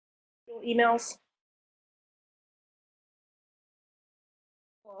emails.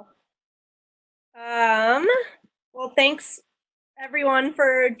 Cool. Well, thanks everyone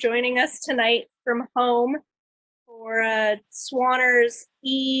for joining us tonight from home for Swanner's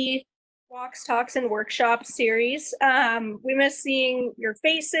E Walks, Talks, and Workshop series. We miss seeing your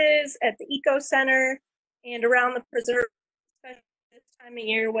faces at the Eco Center and around the preserve, especially this time of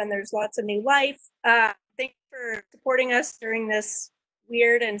year when there's lots of new life. Thanks for supporting us during this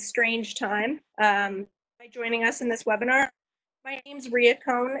weird and strange time by joining us in this webinar. My name's Rhea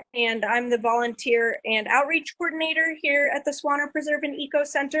Cohn, and I'm the volunteer and outreach coordinator here at the Swanner Preserve and Eco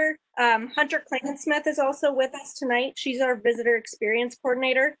Center. Hunter Klingensmith is also with us tonight. She's our visitor experience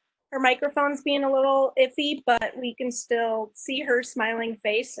coordinator. Her microphone's being a little iffy, but we can still see her smiling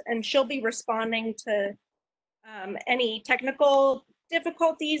face, and she'll be responding to any technical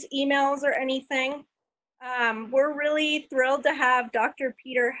difficulties, emails, or anything. We're really thrilled to have Dr.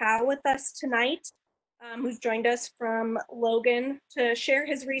 Peter Howe with us tonight. Who's joined us from Logan to share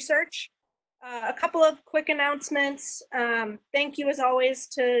his research. A couple of quick announcements. Thank you as always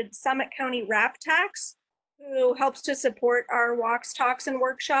to Summit County RAP Tax, who helps to support our Walks, Talks, and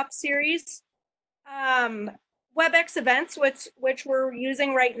Workshop series. WebEx Events, which we're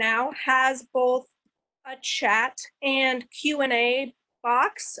using right now, has both a chat and Q&A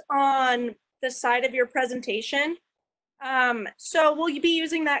box on the side of your presentation. So we'll be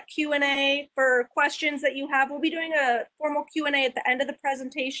using that Q&A for questions that you have. We'll be doing a formal Q&A at the end of the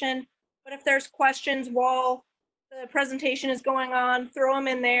presentation, but if there's questions while the presentation is going on, throw them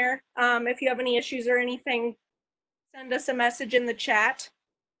in there. If you have any issues or anything, send us a message in the chat.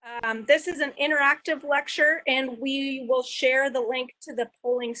 This is an interactive lecture, and we will share the link to the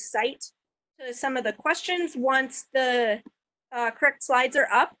polling site to some of the questions once the correct slides are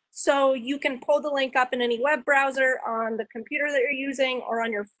up. So you can pull the link up in any web browser on the computer that you're using or on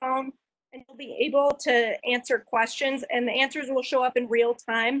your phone, and you'll be able to answer questions, and the answers will show up in real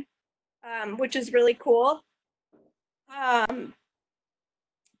time, which is really cool.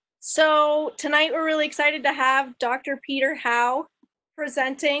 So tonight we're really excited to have Dr. Peter Howe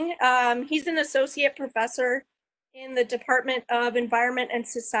presenting. He's an associate professor in the Department of Environment and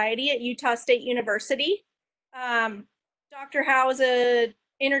Society at Utah State University. Dr. Howe is an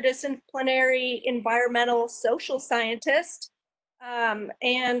interdisciplinary environmental social scientist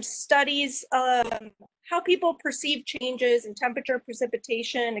and studies how people perceive changes in temperature,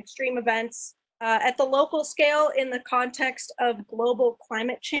 precipitation, extreme events at the local scale in the context of global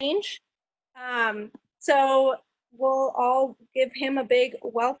climate change. So we'll all give him a big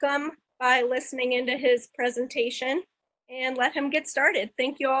welcome by listening into his presentation and let him get started.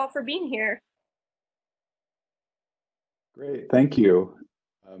 Thank you all for being here. Great, thank you.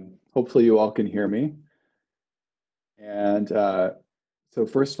 Hopefully you all can hear me. And so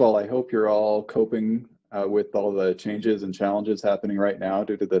first of all, I hope you're all coping with all the changes and challenges happening right now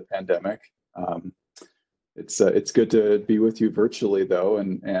due to the pandemic. It's good to be with you virtually though,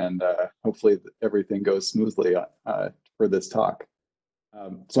 and hopefully everything goes smoothly for this talk.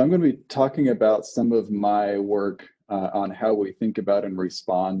 So I'm going to be talking about some of my work on how we think about and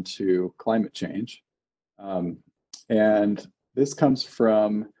respond to climate change. And this comes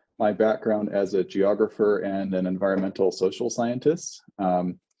from my background as a geographer and an environmental social scientist.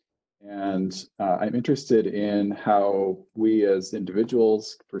 I'm interested in how we as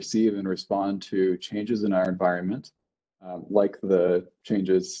individuals perceive and respond to changes in our environment, like the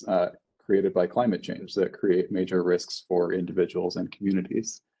changes created by climate change that create major risks for individuals and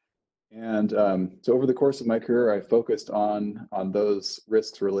communities. And so over the course of my career, I focused on those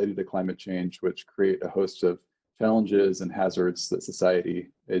risks related to climate change, which create a host of challenges and hazards that society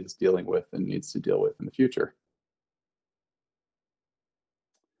is dealing with and needs to deal with in the future.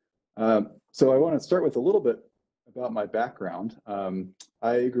 So I want to start with a little bit about my background.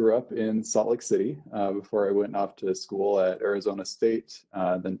 I grew up in Salt Lake City before I went off to school at Arizona State,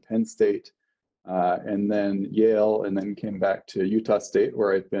 then Penn State, and then Yale, and then came back to Utah State,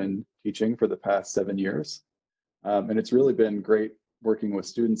 where I've been teaching for the past 7 years. And it's really been great working with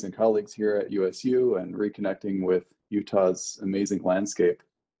students and colleagues here at USU and reconnecting with Utah's amazing landscape.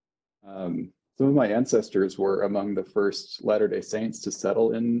 Some of my ancestors were among the first Latter-day Saints to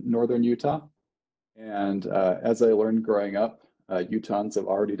settle in northern Utah. And as I learned growing up, Utahns have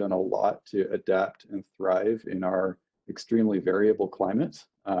already done a lot to adapt and thrive in our extremely variable climate,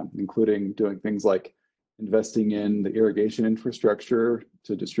 including doing things like investing in the irrigation infrastructure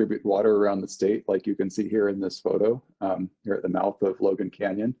to distribute water around the state, like you can see here in this photo, here at the mouth of Logan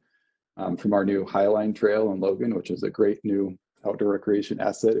Canyon, from our new Highline Trail in Logan, which is a great new outdoor recreation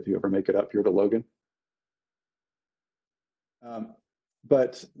asset if you ever make it up here to Logan.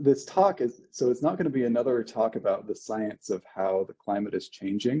 But this talk is, so it's not going to be another talk about the science of how the climate is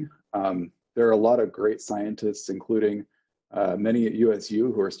changing. There are a lot of great scientists, including many at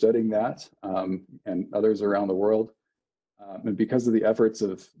USU who are studying that, and others around the world. And because of the efforts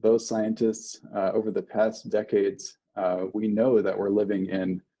of those scientists over the past decades, we know that we're living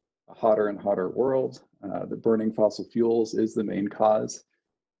in a hotter and hotter world. The burning fossil fuels is the main cause,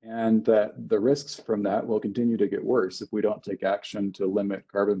 and that the risks from that will continue to get worse if we don't take action to limit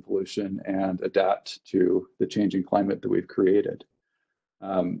carbon pollution and adapt to the changing climate that we've created.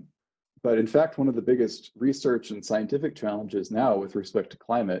 But in fact, one of the biggest research and scientific challenges now with respect to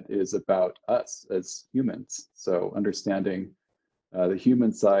climate is about us as humans. So understanding the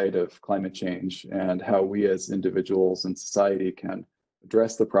human side of climate change and how we as individuals and society can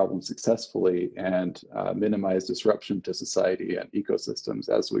address the problem successfully and minimize disruption to society and ecosystems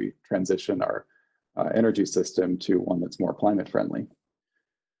as we transition our energy system to one that's more climate friendly.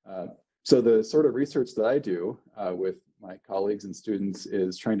 So the sort of research that I do with my colleagues and students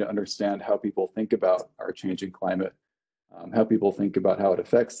is trying to understand how people think about our changing climate, how people think about how it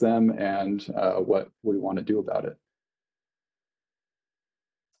affects them, and what we want to do about it.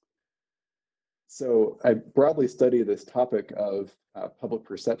 So I broadly study this topic of public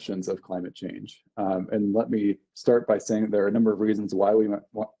perceptions of climate change. And let me start by saying there are a number of reasons why we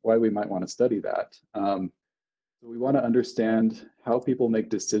might want to study that. So we want to understand how people make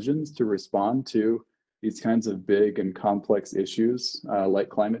decisions to respond to these kinds of big and complex issues like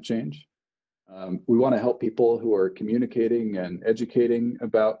climate change. We want to help people who are communicating and educating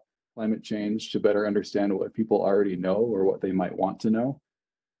about climate change to better understand what people already know or what they might want to know.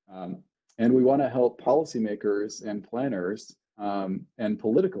 And we want to help policymakers and planners and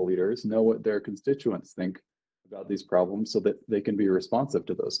political leaders know what their constituents think about these problems so that they can be responsive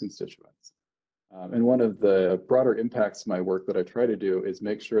to those constituents. And one of the broader impacts of my work that I try to do is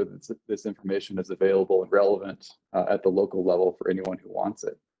make sure that this information is available and relevant at the local level for anyone who wants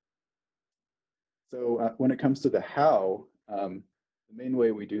it. So when it comes to the how, the main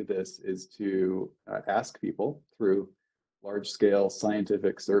way we do this is to ask people through large-scale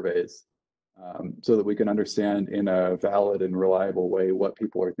scientific surveys so that we can understand in a valid and reliable way what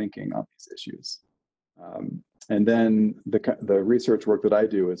people are thinking on these issues. And then the research work that I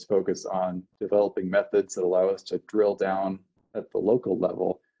do is focused on developing methods that allow us to drill down at the local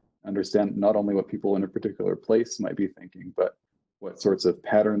level, understand not only what people in a particular place might be thinking, but what sorts of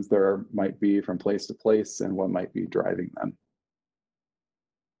patterns there might be from place to place and what might be driving them.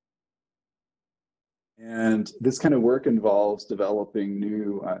 And this kind of work involves developing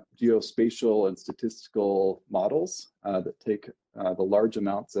new geospatial and statistical models that take the large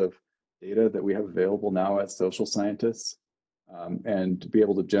amounts of data that we have available now as social scientists and to be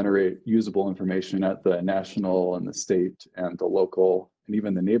able to generate usable information at the national and the state and the local and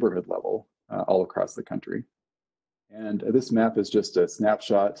even the neighborhood level all across the country. And this map is just a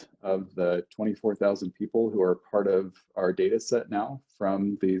snapshot of the 24,000 people who are part of our data set now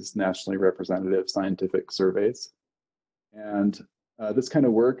from these nationally representative scientific surveys. And this kind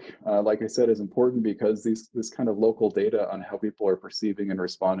of work, like I said, is important because this kind of local data on how people are perceiving and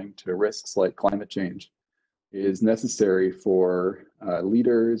responding to risks like climate change is necessary for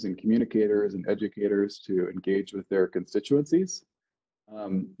leaders and communicators and educators to engage with their constituencies.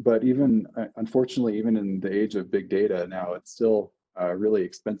 But even, unfortunately, even in the age of big data now, it's still really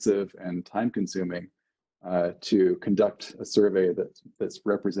expensive and time consuming to conduct a survey that's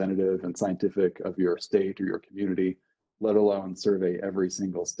representative and scientific of your state or your community, let alone survey every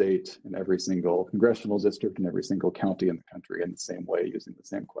single state and every single congressional district and every single county in the country in the same way using the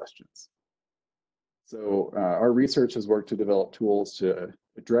same questions. So our research has worked to develop tools to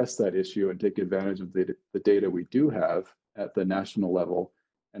address that issue and take advantage of the data we do have at the national level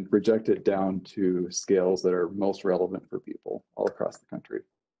and project it down to scales that are most relevant for people all across the country.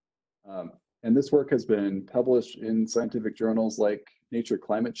 And this work has been published in scientific journals like Nature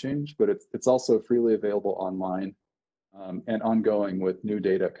Climate Change, but it's also freely available online and ongoing with new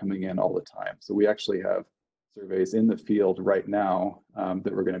data coming in all the time. So we actually have surveys in the field right now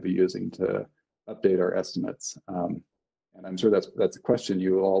that we're going to be using to update our estimates. And I'm sure that's a question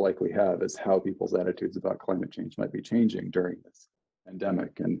you all likely have, is how people's attitudes about climate change might be changing during this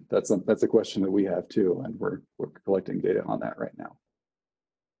pandemic. And that's a question that we have too, and we're collecting data on that right now.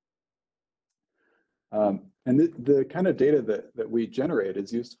 And the kind of data that we generate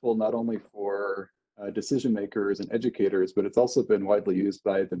is useful not only for decision makers and educators, but it's also been widely used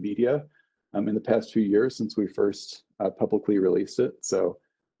by the media in the past few years since we first publicly released it. So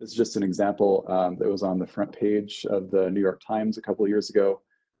this is just an example that was on the front page of the New York Times a couple of years ago.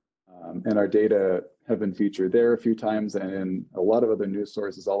 And our data have been featured there a few times and in a lot of other news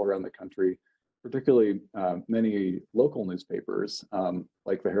sources all around the country, particularly many local newspapers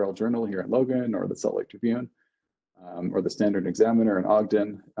like the Herald Journal here in Logan or the Salt Lake Tribune or the Standard Examiner in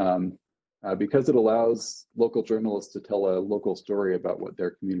Ogden, because it allows local journalists to tell a local story about what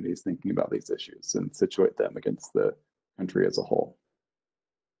their community is thinking about these issues and situate them against the country as a whole.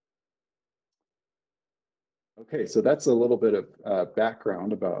 Okay, so that's a little bit of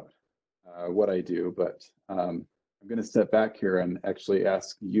background about what I do, but I'm going to step back here and actually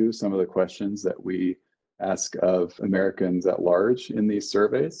ask you some of the questions that we ask of Americans at large in these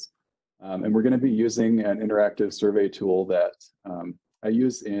surveys. And we're going to be using an interactive survey tool that I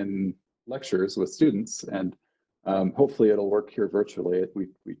use in lectures with students, and hopefully it'll work here virtually. We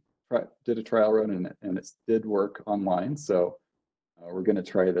did a trial run and it did work online, so we're going to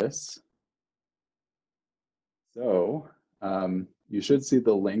try this. So you should see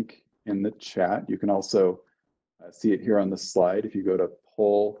the link in the chat. You can also see it here on the slide. If you go to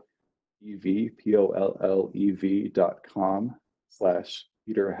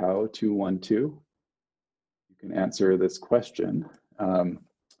pollev.com/Peter Howe 212, you can answer this question,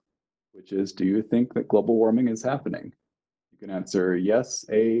 which is, do you think that global warming is happening? You can answer yes,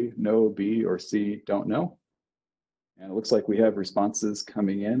 A, no, B, or C, don't know. And it looks like we have responses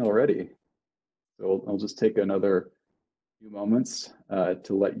coming in already. So I'll just take another few moments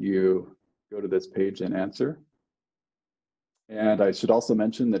to let you go to this page and answer. And I should also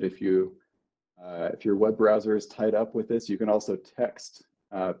mention that if your web browser is tied up with this, you can also text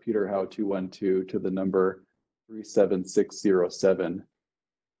Peter Howe 212 to the number 37607,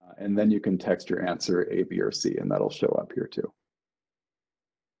 and then you can text your answer A, B, or C, and that'll show up here too.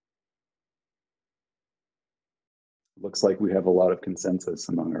 Looks like we have a lot of consensus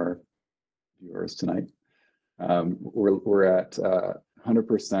among our viewers tonight. We're at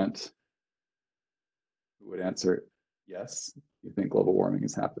 100% who would answer yes, you think global warming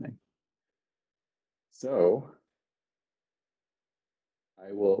is happening. So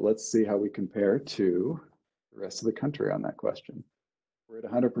let's see how we compare to the rest of the country on that question. We're at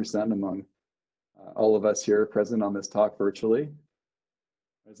 100% among all of us here present on this talk virtually.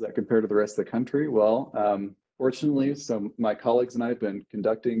 How does that compare to the rest of the country? Well, fortunately, my colleagues and I have been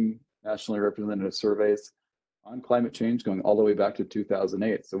conducting nationally representative surveys on climate change going all the way back to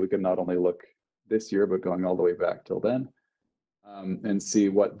 2008. So we can not only look this year, but going all the way back till then, and see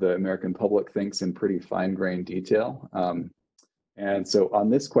what the American public thinks in pretty fine-grained detail. And so on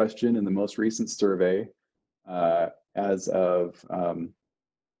this question, in the most recent survey, as of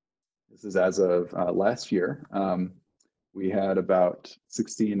last year, we had about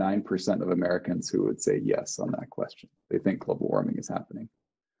 69% of Americans who would say yes on that question. They think global warming is happening.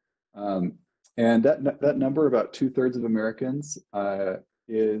 And that number, about 2/3 of Americans,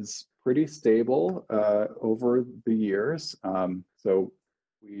 is pretty stable over the years. So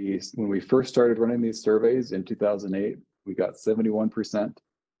when we first started running these surveys in 2008, we got 71%,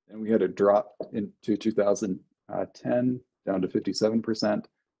 and we had a drop into 2010 down to 57%,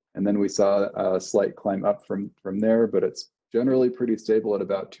 and then we saw a slight climb up from there, but it's generally pretty stable at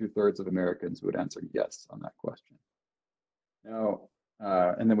about 2/3 of Americans who would answer yes on that question. Now,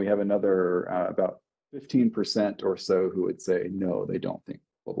 and then we have another about 15% or so who would say no, they don't think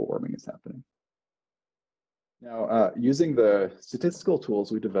global warming is happening. Now, using the statistical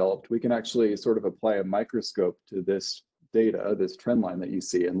tools we developed, we can actually sort of apply a microscope to this data, this trend line that you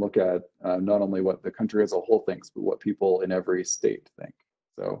see, and look at not only what the country as a whole thinks, but what people in every state think.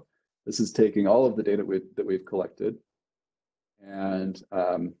 So this is taking all of the data that we've collected and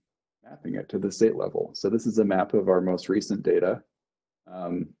mapping it to the state level. So this is a map of our most recent data.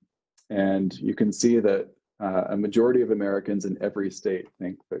 And you can see that a majority of Americans in every state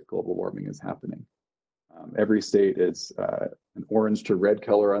think that global warming is happening. Every state is an orange to red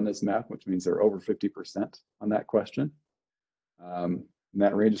color on this map, which means they're over 50% on that question. And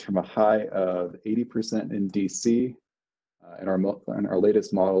that ranges from a high of 80% in DC in our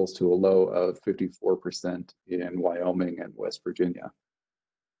latest models to a low of 54% in Wyoming and West Virginia.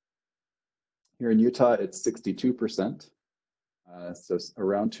 Here in Utah, it's 62%. So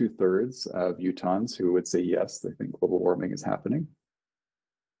around 2/3 of Utahns who would say yes, they think global warming is happening.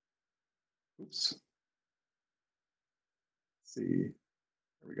 Oops. Let's see,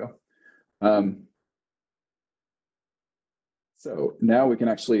 there we go. So now we can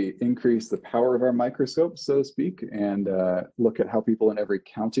actually increase the power of our microscope, so to speak, and look at how people in every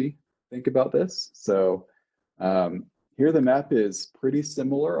county think about this. So here the map is pretty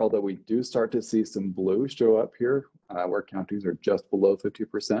similar, although we do start to see some blue show up here where counties are just below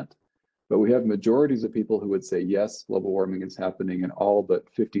 50%. But we have majorities of people who would say, yes, global warming is happening in all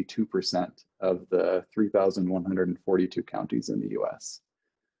but 52% of the 3,142 counties in the US.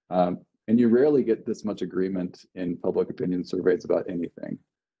 And you rarely get this much agreement in public opinion surveys about anything.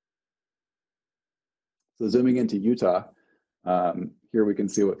 So zooming into Utah, here we can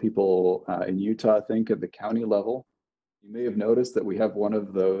see what people in Utah think at the county level. You may have noticed that we have one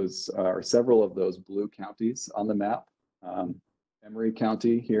of those, or several of those blue counties on the map. Emory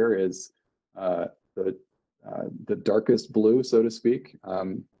County here is the darkest blue, so to speak,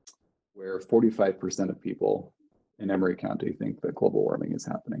 where 45% of people in Emory County think that global warming is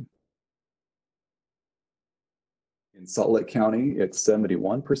happening. In Salt Lake County, it's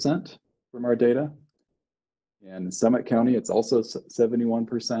 71% from our data. In Summit County, it's also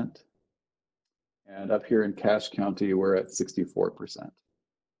 71%. And up here in Cache County, we're at 64%.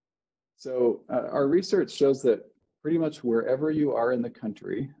 So our research shows that pretty much wherever you are in the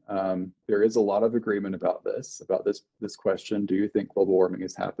country, there is a lot of agreement about this question, do you think global warming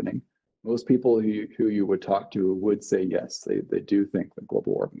is happening? Most people who you would talk to would say yes, they do think that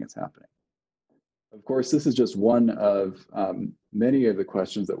global warming is happening. Of course, this is just one of many of the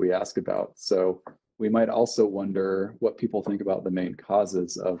questions that we ask about. So we might also wonder what people think about the main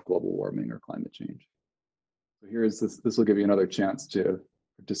causes of global warming or climate change. So here's this will give you another chance to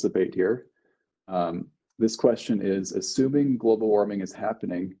participate here. This question is, assuming global warming is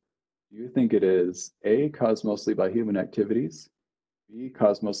happening, do you think it is A, caused mostly by human activities, B,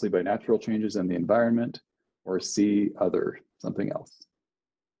 caused mostly by natural changes in the environment, or C, other, something else?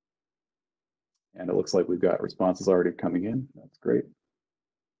 And it looks like we've got responses already coming in. That's great.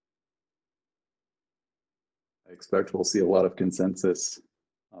 I expect we'll see a lot of consensus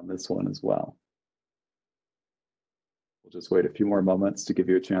on this one as well. We'll just wait a few more moments to give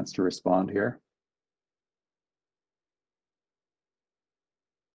you a chance to respond here.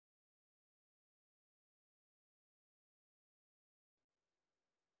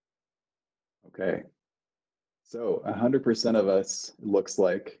 Okay, so 100% of us, it looks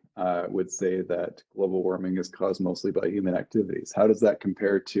like, would say that global warming is caused mostly by human activities. How does that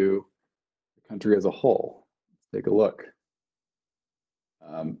compare to the country as a whole? Let's take a look.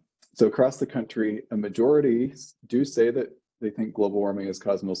 So across the country, a majority do say that they think global warming is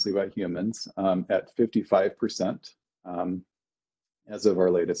caused mostly by humans, at 55% as of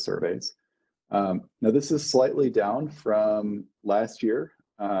our latest surveys. Now this is slightly down from last year,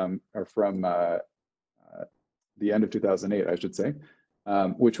 or from the end of 2008, I should say,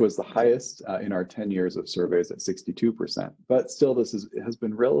 which was the highest in our 10 years of surveys at 62%. But still, this has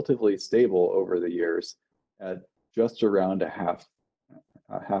been relatively stable over the years at just around half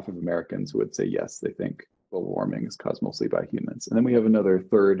of Americans who would say yes, they think global warming is caused mostly by humans. And then we have another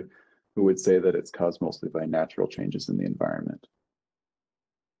third who would say that it's caused mostly by natural changes in the environment.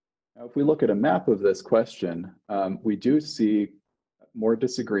 Now, if we look at a map of this question, we do see more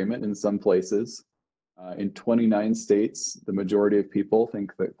disagreement in some places. In 29 states, the majority of people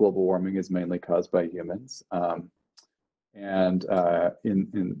think that global warming is mainly caused by humans. And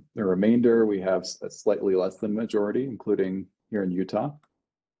in the remainder, we have a slightly less than majority, including here in Utah,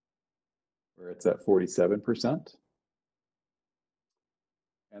 where it's at 47%.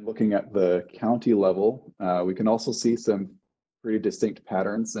 And looking at the county level, we can also see some pretty distinct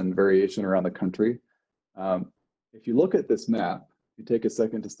patterns and variation around the country. If you look at this map, if you take a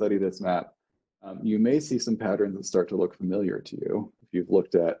second to study this map, you may see some patterns that start to look familiar to you. If you've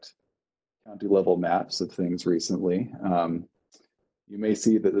looked at county level maps of things recently, you may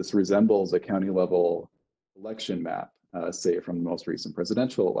see that this resembles a county level election map, say from the most recent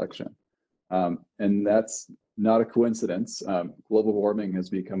presidential election. And that's not a coincidence. Global warming has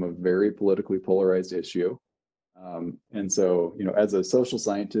become a very politically polarized issue. And so, you know, as a social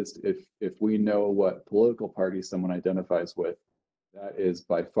scientist, if we know what political party someone identifies with, that is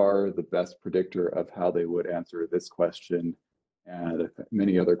by far the best predictor of how they would answer this question and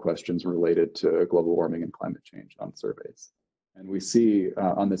many other questions related to global warming and climate change on surveys. And we see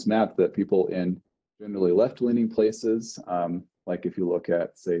on this map that people in generally left-leaning places, like if you look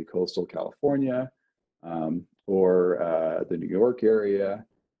at, say, coastal California or the New York area,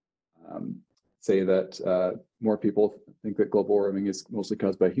 say that more people think that global warming is mostly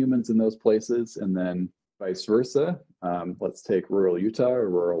caused by humans in those places, and then vice versa. Let's take rural Utah or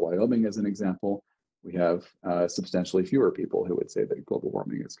rural Wyoming as an example. We have substantially fewer people who would say that global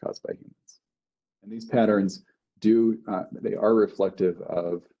warming is caused by humans. And these patterns they are reflective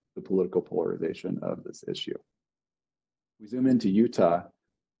of the political polarization of this issue. We zoom into Utah.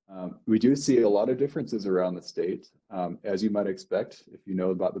 We do see a lot of differences around the state, as you might expect if you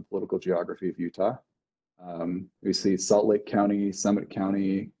know about the political geography of Utah. We see Salt Lake County, Summit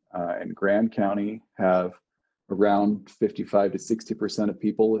County, and Grand County have around 55 to 60% of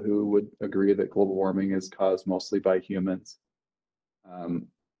people who would agree that global warming is caused mostly by humans.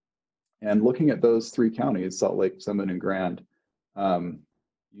 And looking at those three counties, Salt Lake, Summit, and Grand,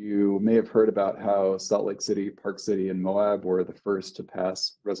 you may have heard about how Salt Lake City, Park City, and Moab were the first to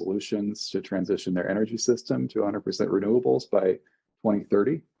pass resolutions to transition their energy system to 100% renewables by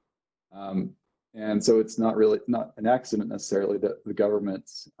 2030. And so it's not an accident necessarily that the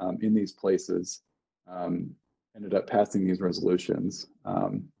governments in these places ended up passing these resolutions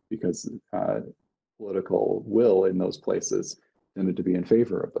because political will in those places tended to be in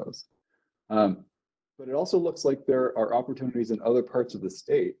favor of those. But it also looks like there are opportunities in other parts of the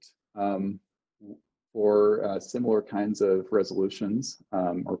state for similar kinds of resolutions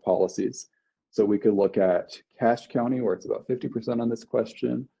or policies. So we could look at Cache County, where it's about 50% on this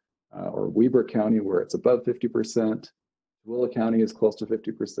question, or Weber County, where it's above 50%. Willa County is close to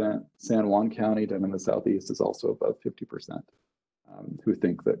 50%. San Juan County, down in the southeast, is also above 50%, who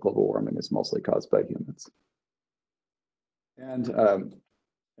think that global warming is mostly caused by humans. And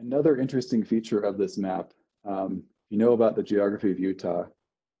another interesting feature of this map, you know about the geography of Utah,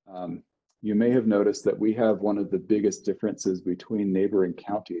 you may have noticed that we have one of the biggest differences between neighboring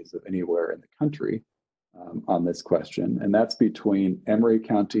counties of anywhere in the country on this question, and that's between Emery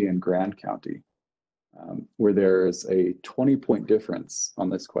County and Grand County, where there's a 20-point difference on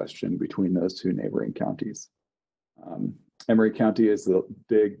this question between those two neighboring counties. Emery County is the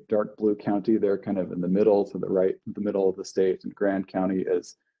big dark blue county. They're kind of in the middle to the right, the middle of the state, and Grand County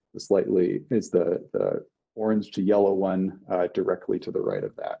is the orange to yellow one directly to the right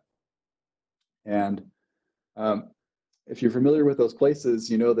of that. And if you're familiar with those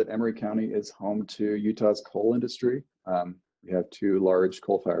places, you know that Emery County is home to Utah's coal industry. We have two large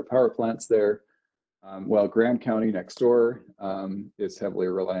coal-fired power plants there. While Grand County next door is heavily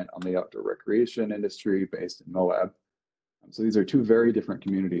reliant on the outdoor recreation industry based in Moab. So these are two very different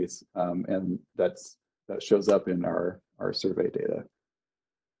communities, and that shows up in our survey data.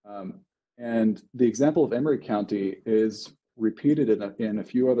 And the example of Emery County is repeated in a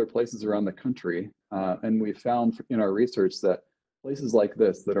few other places around the country. And we found in our research that places like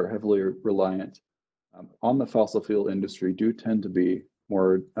this that are heavily reliant on the fossil fuel industry do tend to be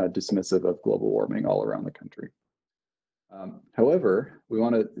more dismissive of global warming all around the country. However,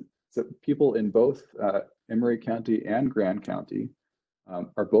 so people in both Emery County and Grand County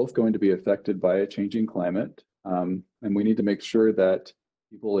are both going to be affected by a changing climate. And we need to make sure that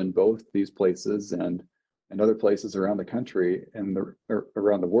people in both these places and other places around the country and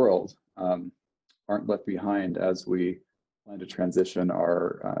around the world aren't left behind as we plan to transition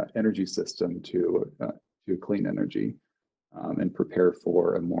our energy system to clean energy and prepare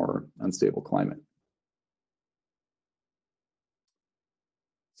for a more unstable climate.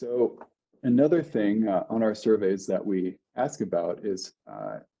 So another thing on our surveys that we ask about is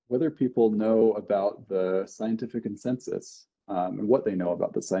whether people know about the scientific consensus and what they know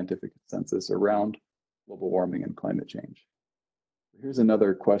about the scientific consensus around global warming and climate change. Here's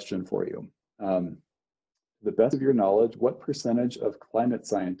another question for you. To the best of your knowledge, what percentage of climate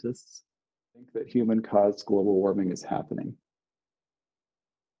scientists think that human-caused global warming is happening?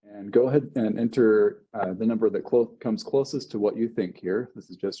 And go ahead and enter the number that comes closest to what you think here. This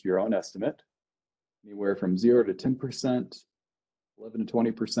is just your own estimate. Anywhere from 0 to 10%, 11 to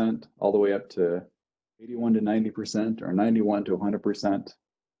 20%, all the way up to 81 to 90%, or 91 to 100%,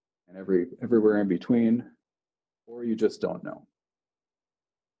 and everywhere in between, or you just don't know.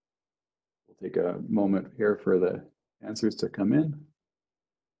 We'll take a moment here for the answers to come in.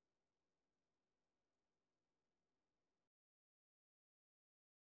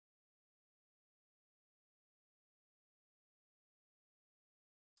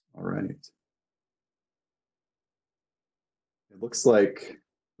 All right. It looks like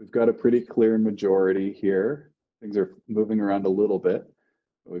we've got a pretty clear majority here. Things are moving around a little bit,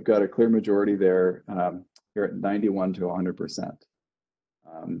 but we've got a clear majority there here at 91 to 100%,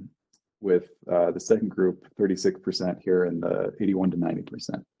 with the second group 36% here in the 81 to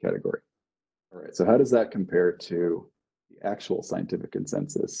 90% category. All right, so how does that compare to the actual scientific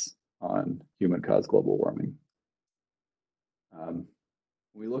consensus on human-caused global warming?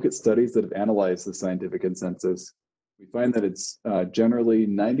 When we look at studies that have analyzed the scientific consensus, we find that it's generally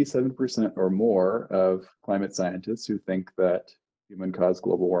 97% or more of climate scientists who think that human-caused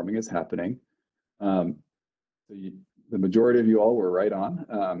global warming is happening. So the majority of you all were right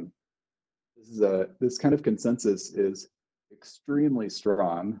on. This kind of consensus is extremely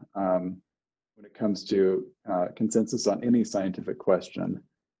strong when it comes to consensus on any scientific question.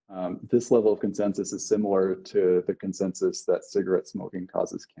 this level of consensus is similar to the consensus that cigarette smoking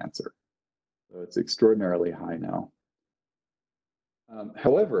causes cancer. So it's extraordinarily high now.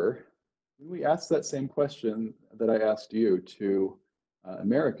 However, when we ask that same question that I asked you to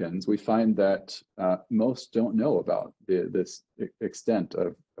Americans, we find that most don't know about this extent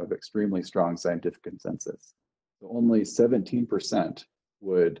of extremely strong scientific consensus. So only 17%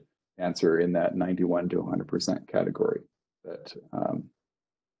 would answer in that 91 to 100% category.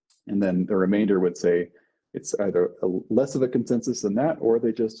 And then the remainder would say it's either less of a consensus than that, or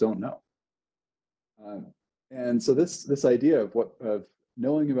they just don't know. And so this idea of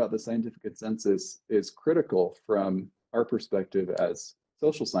knowing about the scientific consensus is critical from our perspective as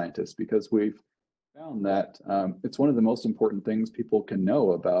social scientists, because we've found that it's one of the most important things people can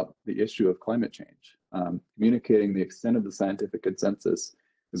know about the issue of climate change. Communicating the extent of the scientific consensus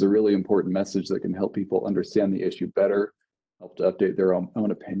is a really important message that can help people understand the issue better, help to update their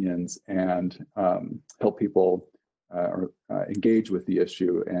own opinions, and help people engage with the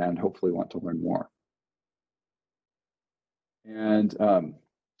issue and hopefully want to learn more. And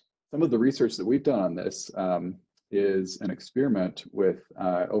some of the research that we've done on this is an experiment with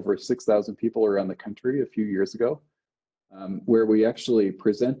over 6,000 people around the country a few years ago, where we actually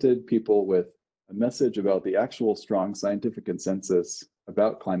presented people with a message about the actual strong scientific consensus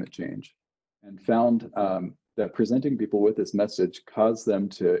about climate change, and found that presenting people with this message caused them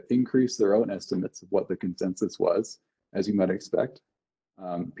to increase their own estimates of what the consensus was, as you might expect.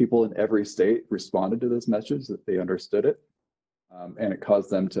 People in every state responded to this message, that they understood it, and it caused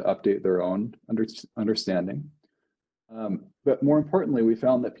them to update their own understanding. But more importantly, we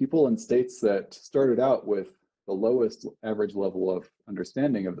found that people in states that started out with the lowest average level of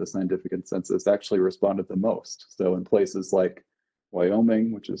understanding of the scientific consensus actually responded the most. So in places like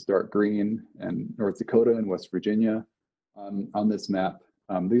Wyoming, which is dark green, and North Dakota and West Virginia on this map,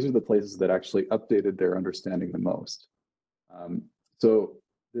 these are the places that actually updated their understanding the most. So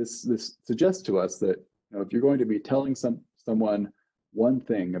this suggests to us that, if you're going to be telling someone one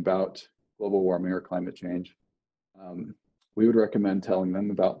thing about global warming or climate change, we would recommend telling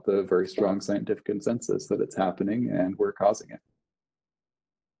them about the very strong scientific consensus that it's happening and we're causing it.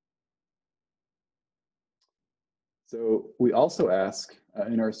 So we also ask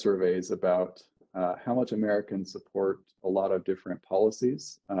in our surveys about how much Americans support a lot of different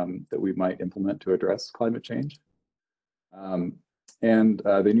policies that we might implement to address climate change. And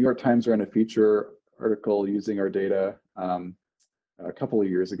the New York Times ran a feature article using our data a couple of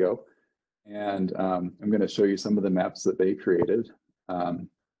years ago. And I'm going to show you some of the maps that they created. And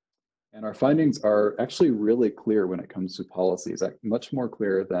our findings are actually really clear when it comes to policies, much more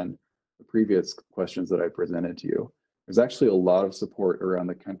clear than the previous questions that I presented to you. There's actually a lot of support around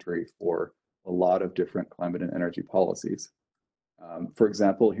the country for a lot of different climate and energy policies. For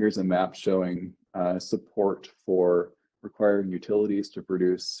example, here's a map showing support for requiring utilities to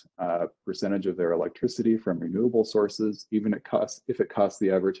produce a percentage of their electricity from renewable sources, even if it costs the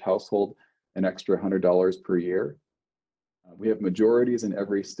average household an extra $100 per year. We have majorities in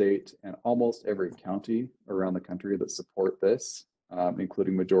every state and almost every county around the country that support this,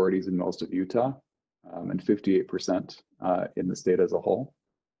 including majorities in most of Utah, and 58% in the state as a whole.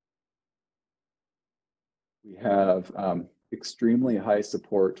 We have extremely high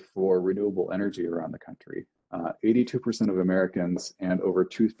support for renewable energy around the country. 82% of Americans and over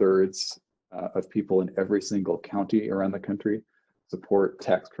 2/3 of people in every single county around the country support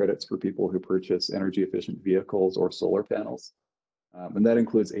tax credits for people who purchase energy efficient vehicles or solar panels. And that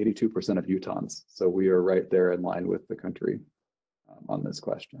includes 82% of Utahns. So we are right there in line with the country on this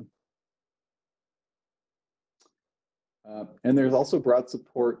question. And there's also broad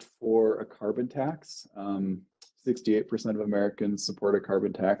support for a carbon tax. 68% of Americans support a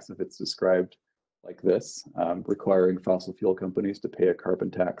carbon tax if it's described like this, requiring fossil fuel companies to pay a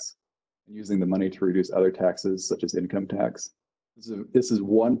carbon tax and using the money to reduce other taxes such as income tax. This is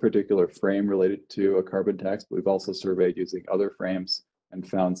one particular frame related to a carbon tax, but we've also surveyed using other frames and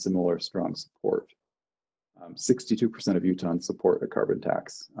found similar strong support. 62% of Utahns support a carbon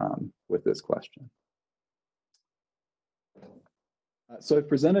tax with this question. So I've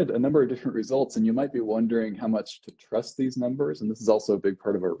presented a number of different results, and you might be wondering how much to trust these numbers, and this is also a big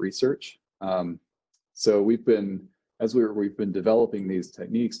part of our research. So we've been developing these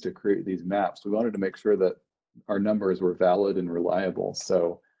techniques to create these maps, we wanted to make sure that our numbers were valid and reliable.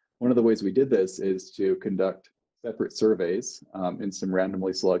 So one of the ways we did this is to conduct separate surveys in some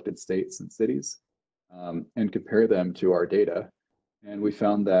randomly selected states and cities and compare them to our data. And we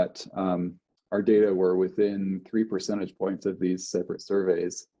found that our data were within 3 percentage points of these separate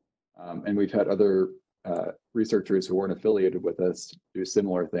surveys. And we've had other researchers who weren't affiliated with us do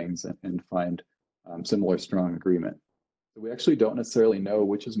similar things and find similar strong agreement. So we actually don't necessarily know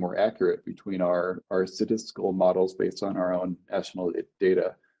which is more accurate between our statistical models based on our own national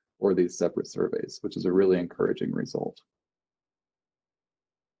data or these separate surveys, which is a really encouraging result.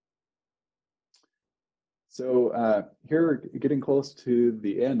 So here, getting close to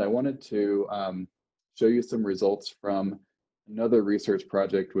the end, I wanted to show you some results from another research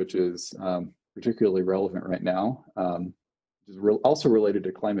project, which is particularly relevant right now, which is also related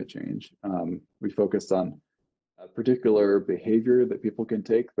to climate change. We focused on a particular behavior that people can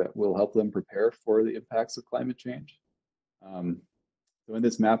take that will help them prepare for the impacts of climate change. So in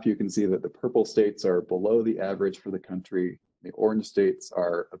this map, you can see that the purple states are below the average for the country. The orange states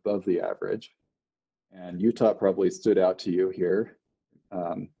are above the average. And Utah probably stood out to you here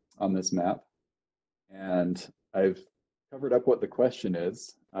on this map. And I've covered up what the question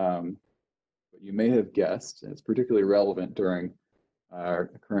is, but you may have guessed, it's particularly relevant during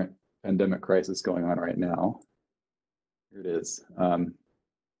our current pandemic crisis going on right now. Here it is.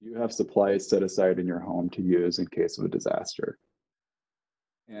 You have supplies set aside in your home to use in case of a disaster.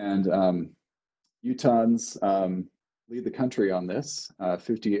 And Utahns lead the country on this.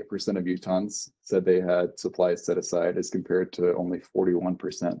 58% of Utahns said they had supplies set aside as compared to only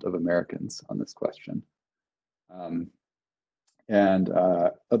 41% of Americans on this question. And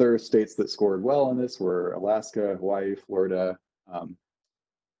other states that scored well on this were Alaska, Hawaii, Florida,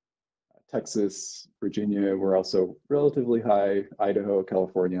 Texas, Virginia were also relatively high, Idaho,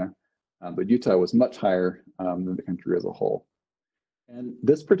 California, but Utah was much higher than the country as a whole. And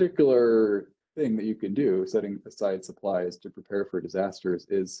this particular thing that you can do, setting aside supplies to prepare for disasters,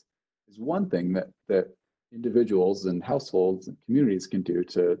 is one thing that individuals and households and communities can do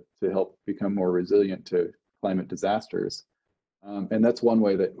to help become more resilient to climate disasters. And that's one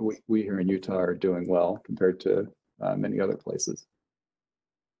way that we here in Utah are doing well compared to many other places.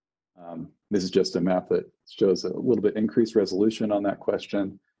 This is just a map that shows a little bit increased resolution on that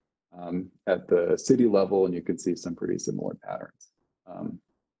question at the city level, and you can see some pretty similar patterns.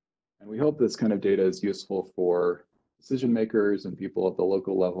 And we hope this kind of data is useful for decision makers and people at the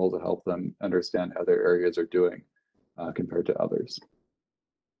local level to help them understand how their areas are doing compared to others.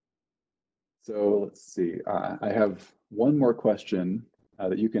 So let's see, I have one more question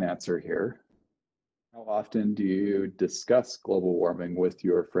that you can answer here. How often do you discuss global warming with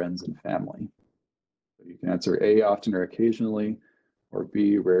your friends and family? So you can answer A, often or occasionally, or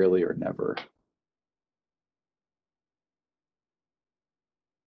B, rarely or never.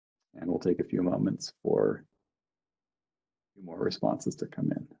 And we'll take a few moments for a few more responses to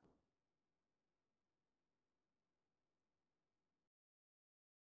come in.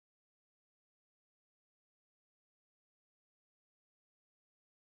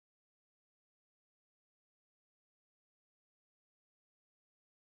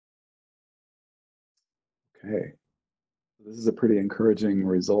 Okay, so this is a pretty encouraging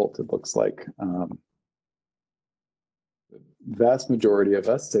result, it looks like. The vast majority of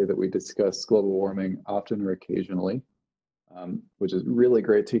us say that we discuss global warming often or occasionally, which is really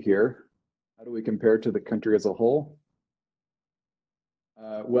great to hear. How do we compare to the country as a whole?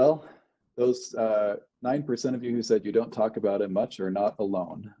 Well, those 9% of you who said you don't talk about it much are not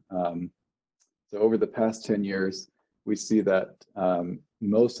alone. So over the past 10 years, we see that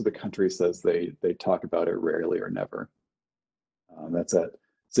most of the country says they talk about it rarely or never. That's at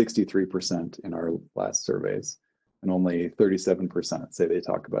 63% in our last surveys, and only 37% say they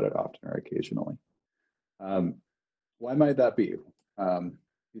talk about it often or occasionally. Why might that be?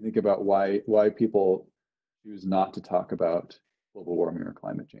 You think about why people choose not to talk about global warming or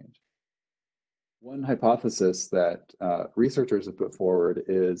climate change. One hypothesis that researchers have put forward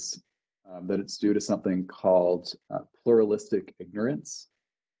is that it's due to something called pluralistic ignorance.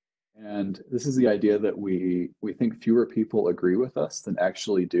 And this is the idea that we think fewer people agree with us than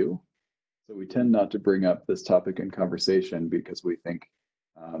actually do. So we tend not to bring up this topic in conversation because we think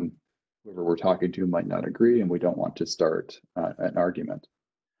whoever we're talking to might not agree, and we don't want to start an argument.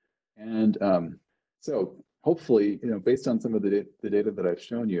 And so hopefully, based on some of the data that I've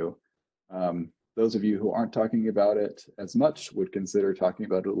shown you, those of you who aren't talking about it as much would consider talking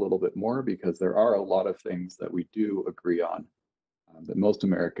about it a little bit more, because there are a lot of things that we do agree on, that most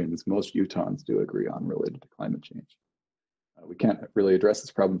Americans, most Utahns do agree on related to climate change. We can't really address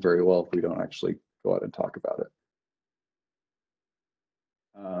this problem very well if we don't actually go out and talk about it.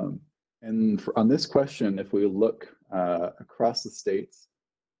 And on this question, if we look across the states,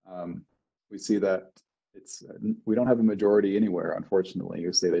 we see that we don't have a majority anywhere, unfortunately,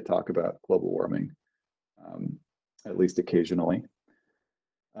 who say they talk about global warming, at least occasionally.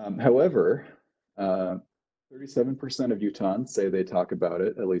 However, 37% of Utahns say they talk about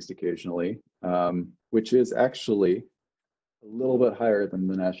it at least occasionally, which is actually a little bit higher than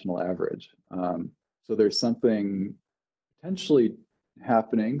the national average. So there's something potentially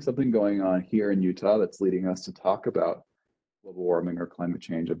happening, something going on here in Utah that's leading us to talk about global warming or climate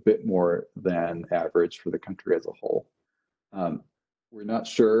change a bit more than average for the country as a whole. We're not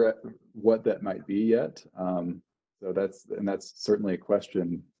sure what that might be yet. So that's certainly a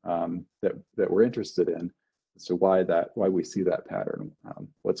question that we're interested in as to why we see that pattern.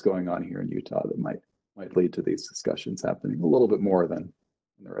 What's going on here in Utah that might lead to these discussions happening a little bit more than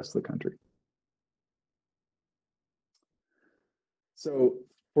in the rest of the country. So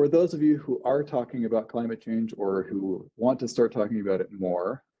for those of you who are talking about climate change or who want to start talking about it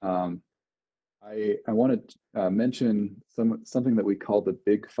more, I want to mention something that we call the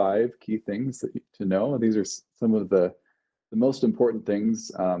big 5 key things to know. These are some of the most important things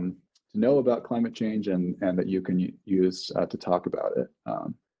to know about climate change and that you can use to talk about it.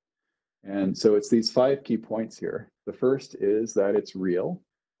 And so it's these 5 key points here. The first is that it's real.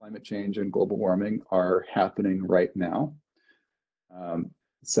 Climate change and global warming are happening right now.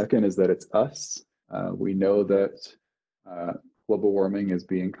 Second is that it's us. We know that global warming is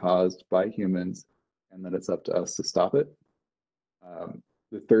being caused by humans and that it's up to us to stop it.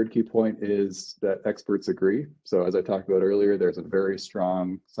 The third key point is that experts agree. So as I talked about earlier, there's a very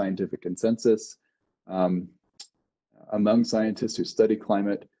strong scientific consensus among scientists who study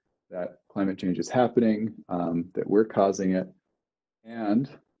climate that climate change is happening, that we're causing it, and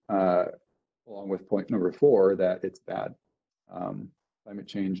along with point number 4, that it's bad. Climate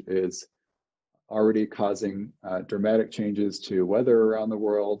change is already causing dramatic changes to weather around the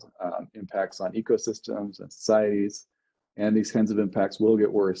world, impacts on ecosystems and societies, and these kinds of impacts will get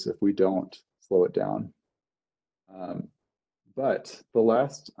worse if we don't slow it down. But the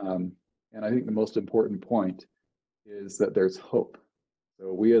last, and I think the most important point, is that there's hope.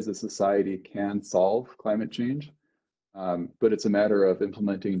 So we as a society can solve climate change, but it's a matter of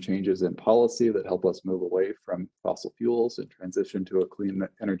implementing changes in policy that help us move away from fossil fuels and transition to a clean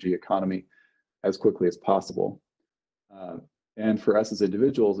energy economy as quickly as possible. And for us as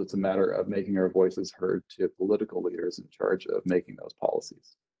individuals, it's a matter of making our voices heard to political leaders in charge of making those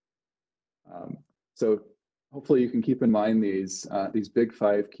policies. So hopefully you can keep in mind these big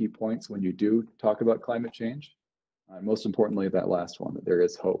 5 key points when you do talk about climate change. Most importantly, that last one, that there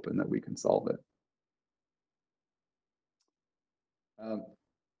is hope and that we can solve it.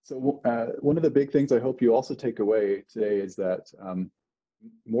 So one of the big things I hope you also take away today is that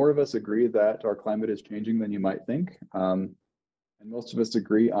more of us agree that our climate is changing than you might think. And most of us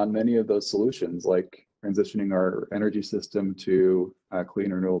agree on many of those solutions, like transitioning our energy system to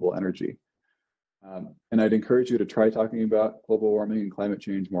clean renewable energy. And I'd encourage you to try talking about global warming and climate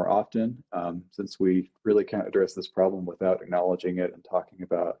change more often, since we really can't address this problem without acknowledging it and talking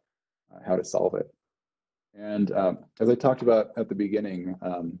about how to solve it. And as I talked about at the beginning,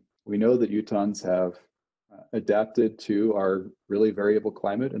 we know that Utahns have adapted to our really variable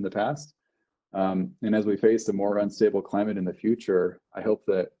climate in the past. And as we face a more unstable climate in the future, I hope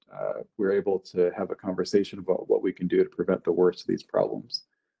that we're able to have a conversation about what we can do to prevent the worst of these problems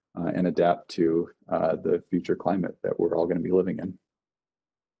and adapt to the future climate that we're all going to be living in.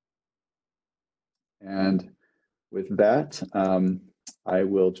 And with that, I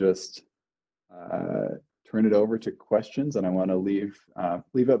will just turn it over to questions, and I want to leave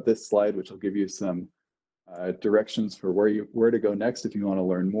up this slide, which will give you some directions for where to go next if you want to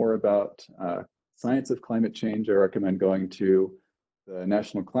learn more about science of climate change. I recommend going to the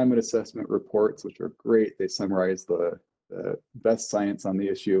National Climate Assessment reports, which are great. They summarize the best science on the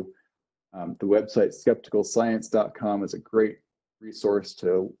issue. The website skepticalscience.com is a great resource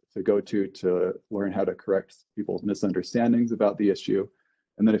to go to learn how to correct people's misunderstandings about the issue.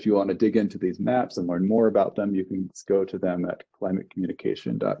 And then if you want to dig into these maps and learn more about them, you can go to them at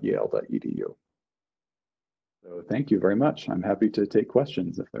climatecommunication.yale.edu. So thank you very much. I'm happy to take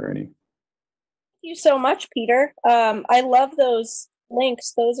questions if there are any. Thank you so much, Peter. I love those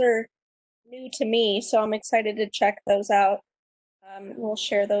links. Those are new to me, so I'm excited to check those out. We'll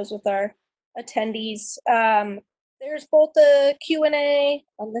share those with our attendees. There's both a Q&A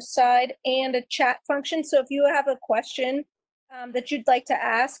on this side and a chat function. So if you have a question that you'd like to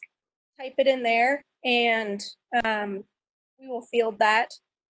ask, type it in there, and we will field that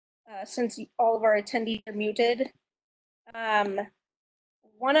since all of our attendees are muted.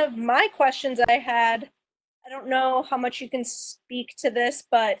 One of my questions I had, I don't know how much you can speak to this,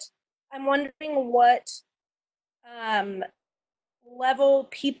 but I'm wondering what level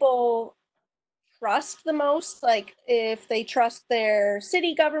people trust the most, like if they trust their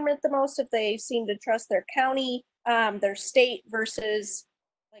city government the most, if they seem to trust their county, their state versus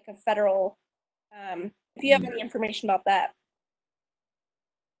like a federal. If you have any information about that.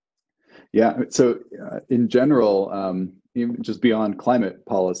 Yeah, so in general, even just beyond climate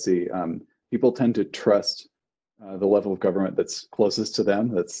policy, people tend to trust the level of government that's closest to them.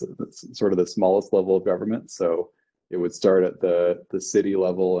 That's sort of the smallest level of government. So it would start at the city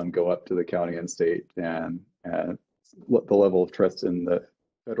level and go up to the county and state, and the level of trust in the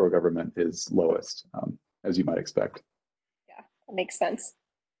federal government is lowest, as you might expect. Yeah, that makes sense.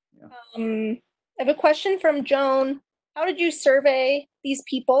 Yeah. I have a question from Joan. How did you survey these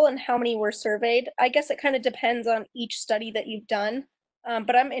people and how many were surveyed? I guess it kind of depends on each study that you've done,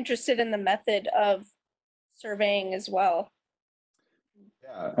 but I'm interested in the method of surveying as well.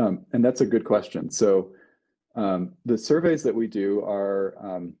 Yeah, and that's a good question. So the surveys that we do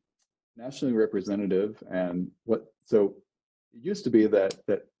are nationally representative, and so it used to be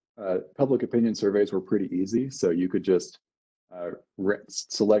that public opinion surveys were pretty easy. So you could just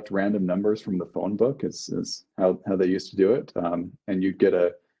select random numbers from the phone book is how they used to do it, and you'd get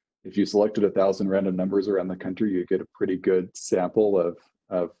if you selected 1,000 random numbers around the country, you'd get a pretty good sample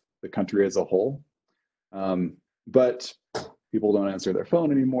of the country as a whole. But people don't answer their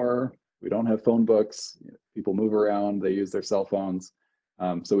phone anymore. We don't have phone books. People move around. They use their cell phones.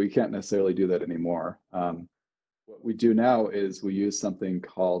 So we can't necessarily do that anymore. What we do now is we use something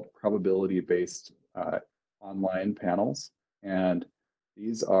called probability-based online panels. And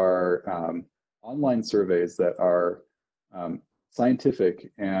these are online surveys that are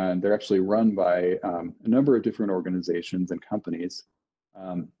scientific, and they're actually run by a number of different organizations and companies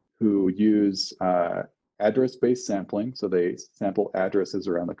who use address-based sampling. So they sample addresses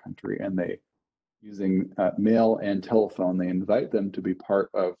around the country, and using mail and telephone, they invite them to be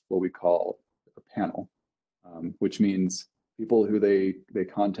part of what we call a panel, which means people who they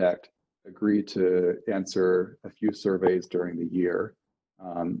contact agree to answer a few surveys during the year,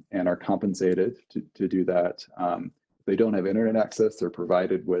 and are compensated to do that. If they don't have internet access, they're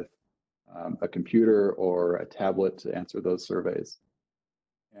provided with a computer or a tablet to answer those surveys.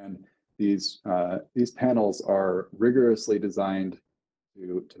 And these panels are rigorously designed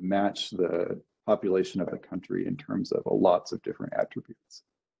to match the population of the country in terms of lots of different attributes.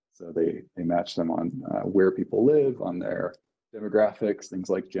 So they match them on where people live, on their demographics, things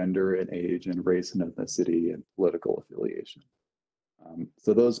like gender and age and race and ethnicity and political affiliation.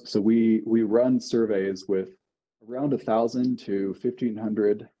 So we run surveys with around 1,000 to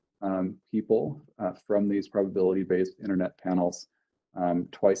 1,500 people from these probability-based internet panels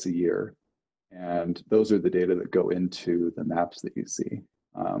twice a year. And those are the data that go into the maps that you see.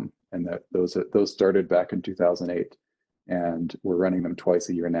 And those started back in 2008, and we're running them twice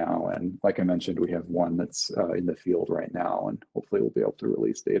a year now. And like I mentioned, we have one that's in the field right now, and hopefully we'll be able to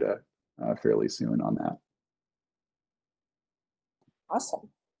release data fairly soon on that. Awesome.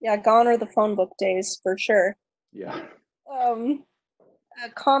 Yeah, gone are the phone book days for sure. Yeah. A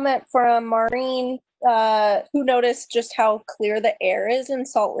comment from Maureen, who noticed just how clear the air is in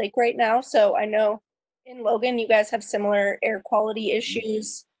Salt Lake right now. So I know in Logan, you guys have similar air quality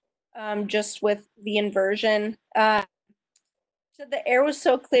issues, just with the inversion. So the air was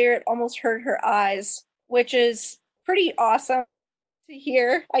so clear it almost hurt her eyes, which is pretty awesome to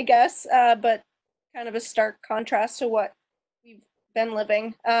hear, I guess, but kind of a stark contrast to what we've been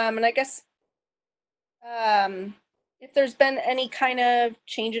living. And I guess if there's been any kind of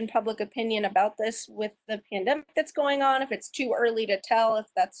change in public opinion about this with the pandemic that's going on, if it's too early to tell, if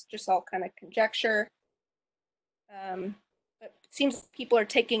that's just all kind of conjecture. But it seems people are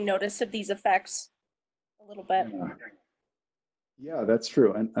taking notice of these effects a little bit. Yeah, that's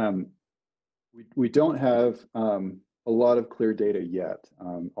true. And we don't have a lot of clear data yet,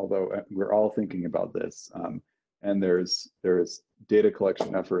 although we're all thinking about this. And there's data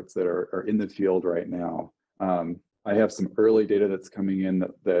collection efforts that are in the field right now. I have some early data that's coming in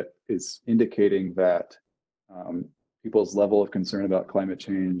that is indicating that people's level of concern about climate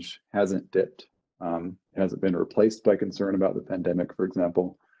change hasn't dipped, hasn't been replaced by concern about the pandemic, for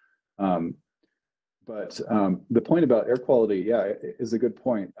example. But the point about air quality, yeah, is a good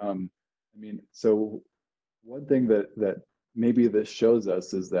point. I mean, so one thing that maybe this shows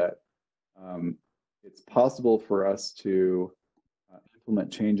us is that it's possible for us to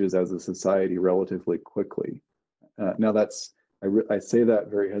implement changes as a society relatively quickly. Now I say that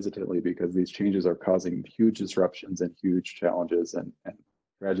very hesitantly because these changes are causing huge disruptions and huge challenges and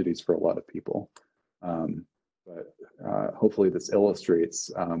tragedies for a lot of people. But hopefully this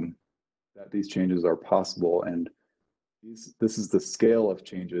illustrates that these changes are possible, and this is the scale of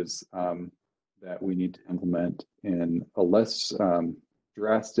changes that we need to implement in a less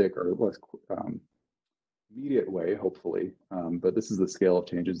drastic or less immediate way, hopefully. But this is the scale of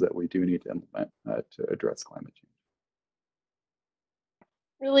changes that we do need to implement to address climate change.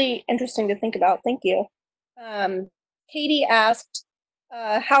 Really interesting to think about. Thank you. Katie asked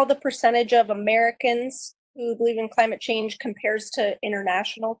how the percentage of Americans who believe in climate change compares to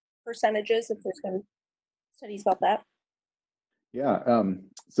international percentages, if there's been studies about that. Yeah,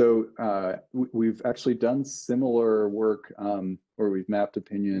 so we've actually done similar work where we've mapped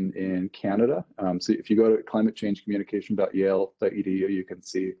opinion in Canada. So if you go to climatechangecommunication.yale.edu, you can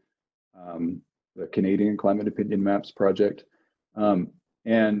see the Canadian Climate Opinion Maps project.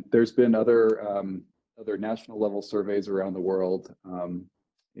 And there's been other national level surveys around the world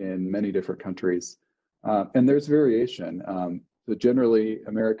in many different countries. And there's variation. So generally,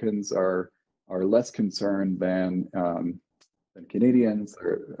 Americans are less concerned than Canadians.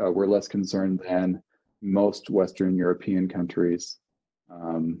 We're less concerned than most Western European countries.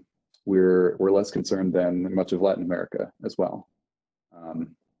 We're less concerned than much of Latin America as well.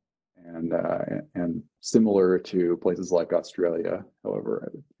 And similar to places like Australia,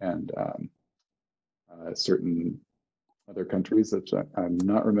 however, and certain other countries that I'm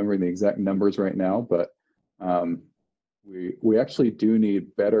not remembering the exact numbers right now, but we actually do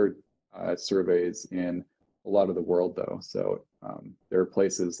need better surveys in a lot of the world, though. So there are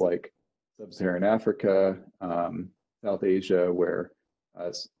places like Sub-Saharan Africa, South Asia, where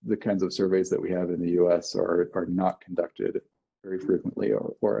the kinds of surveys that we have in the US are not conducted very frequently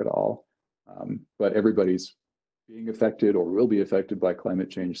or at all. But everybody's being affected or will be affected by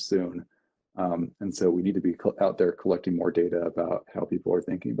climate change soon. And so we need to be out there collecting more data about how people are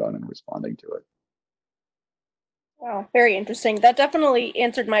thinking about and responding to it. Wow, very interesting. That definitely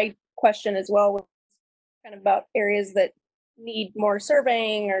answered my question as well, kind of about areas that need more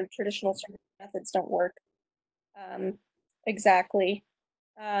surveying or traditional survey methods don't work. Exactly.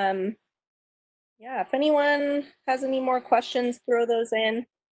 Yeah, if anyone has any more questions, throw those in.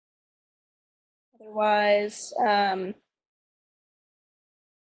 Otherwise, I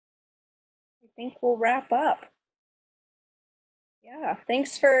think we'll wrap up. Yeah,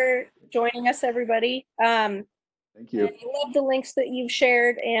 thanks for joining us, everybody. Thank you. I love the links that you've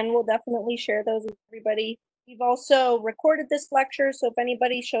shared, and we'll definitely share those with everybody. We've also recorded this lecture, so if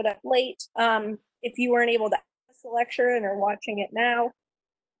anybody showed up late, if you weren't able to access the lecture and are watching it now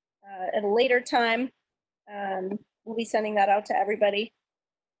at a later time, we'll be sending that out to everybody.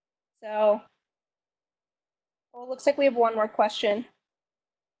 So, well, it looks like we have one more question.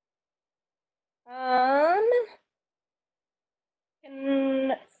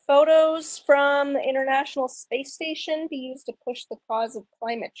 Can photos from the International Space Station be used to push the cause of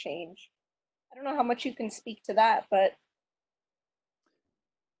climate change? I don't know how much you can speak to that, but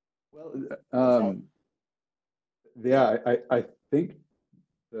well, yeah, I think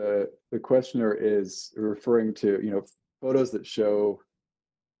the questioner is referring to photos that show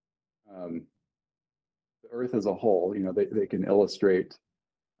the Earth as a whole. They can illustrate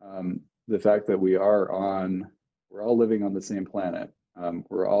the fact that we're all living on the same planet.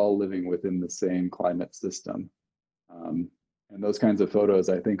 We're all living within the same climate system. And those kinds of photos,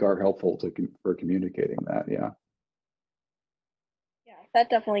 I think, are helpful for communicating that. Yeah. Yeah, that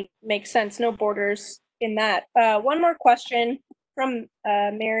definitely makes sense. No borders in that. One more question from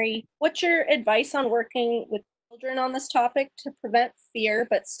Mary. What's your advice on working with children on this topic to prevent fear,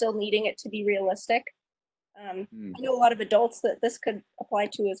 but still needing it to be realistic? I know a lot of adults that this could apply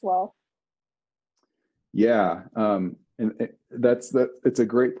to as well. Yeah, and it's a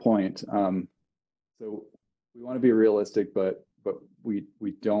great point. So we want to be realistic, but we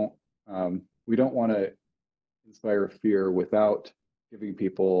don't want to inspire fear without giving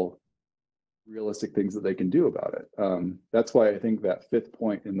people realistic things that they can do about it. That's why I think that fifth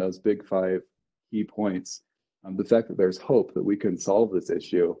point in those big 5 key points, the fact that there's hope that we can solve this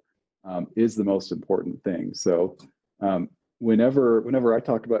issue, is the most important thing. So whenever I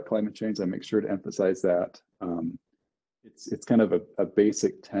talk about climate change, I make sure to emphasize that. It's kind of a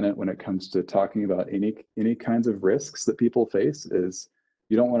basic tenet when it comes to talking about any kinds of risks that people face. Is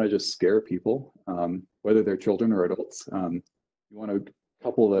you don't want to just scare people, whether they're children or adults. You want to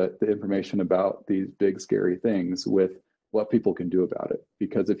couple the information about these big scary things with what people can do about it.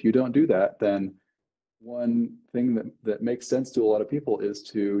 Because if you don't do that, then one thing that makes sense to a lot of people is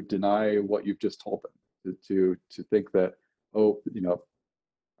to deny what you've just told them, to think that, oh,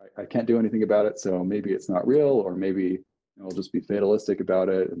 I can't do anything about it, so maybe it's not real, or maybe I'll just be fatalistic about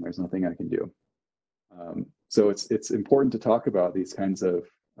it and there's nothing I can do. So it's important to talk about these kinds of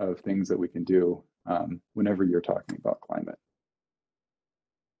things that we can do whenever you're talking about climate.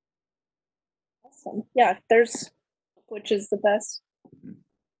 Awesome. Yeah, which is the best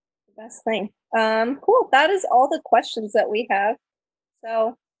thing. Cool. That is all the questions that we have.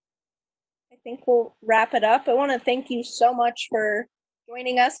 So I think we'll wrap it up. I want to thank you so much for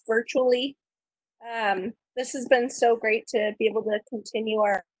joining us virtually. This has been so great to be able to continue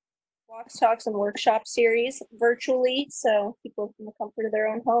our walks, talks, and workshop series virtually, so people from the comfort of their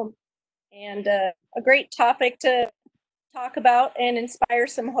own home. And a great topic to talk about and inspire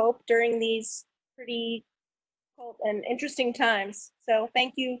some hope during these pretty cold and interesting times. So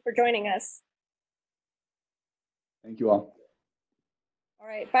thank you for joining us. Thank you all. All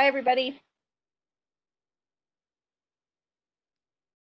right. Bye, everybody.